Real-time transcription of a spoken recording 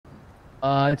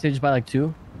I'd say just buy like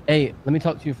 2. Hey, let me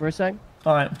talk to you for a sec.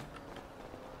 All right.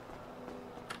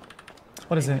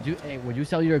 What is it? Would you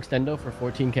sell your extendo for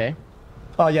 14K?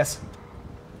 Oh, yes.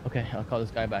 Okay, I'll call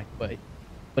this guy back. But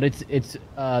it's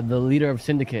the leader of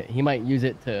Syndicate. He might use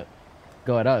it to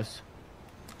go at us.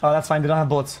 Oh, that's fine. They don't have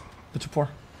bullets. They're too poor.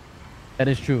 That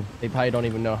is true. They probably don't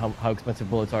even know how expensive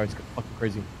bullets are. It's fucking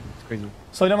crazy. It's crazy.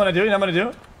 So you know what I do? You know what I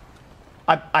do?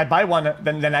 I buy one,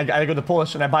 then I go to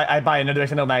Polish and I buy another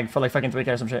extendo mag for like fucking 3K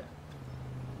or some shit.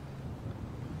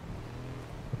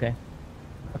 Okay.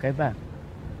 Okay, bad.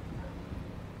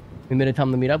 You made a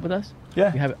time to meet up with us?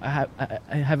 Yeah. You have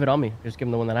I have it on me. Just give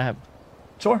him the one that I have.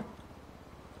 Sure.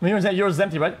 I mean, yours is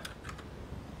empty, right?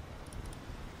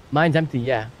 Mine's empty,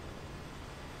 yeah.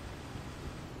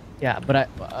 Yeah, but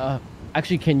I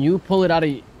actually, can you pull it out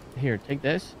of here? Take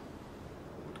this.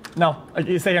 No,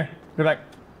 you stay here. Go back.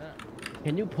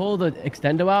 Can you pull the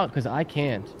extendo out? Because I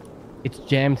can't. It's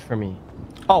jammed for me.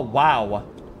 Oh wow.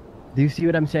 Do you see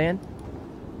what I'm saying?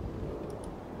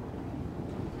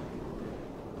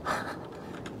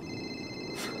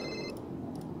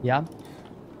 Yeah.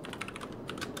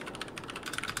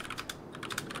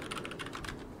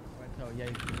 So yeah.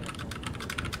 You can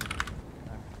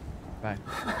Bye.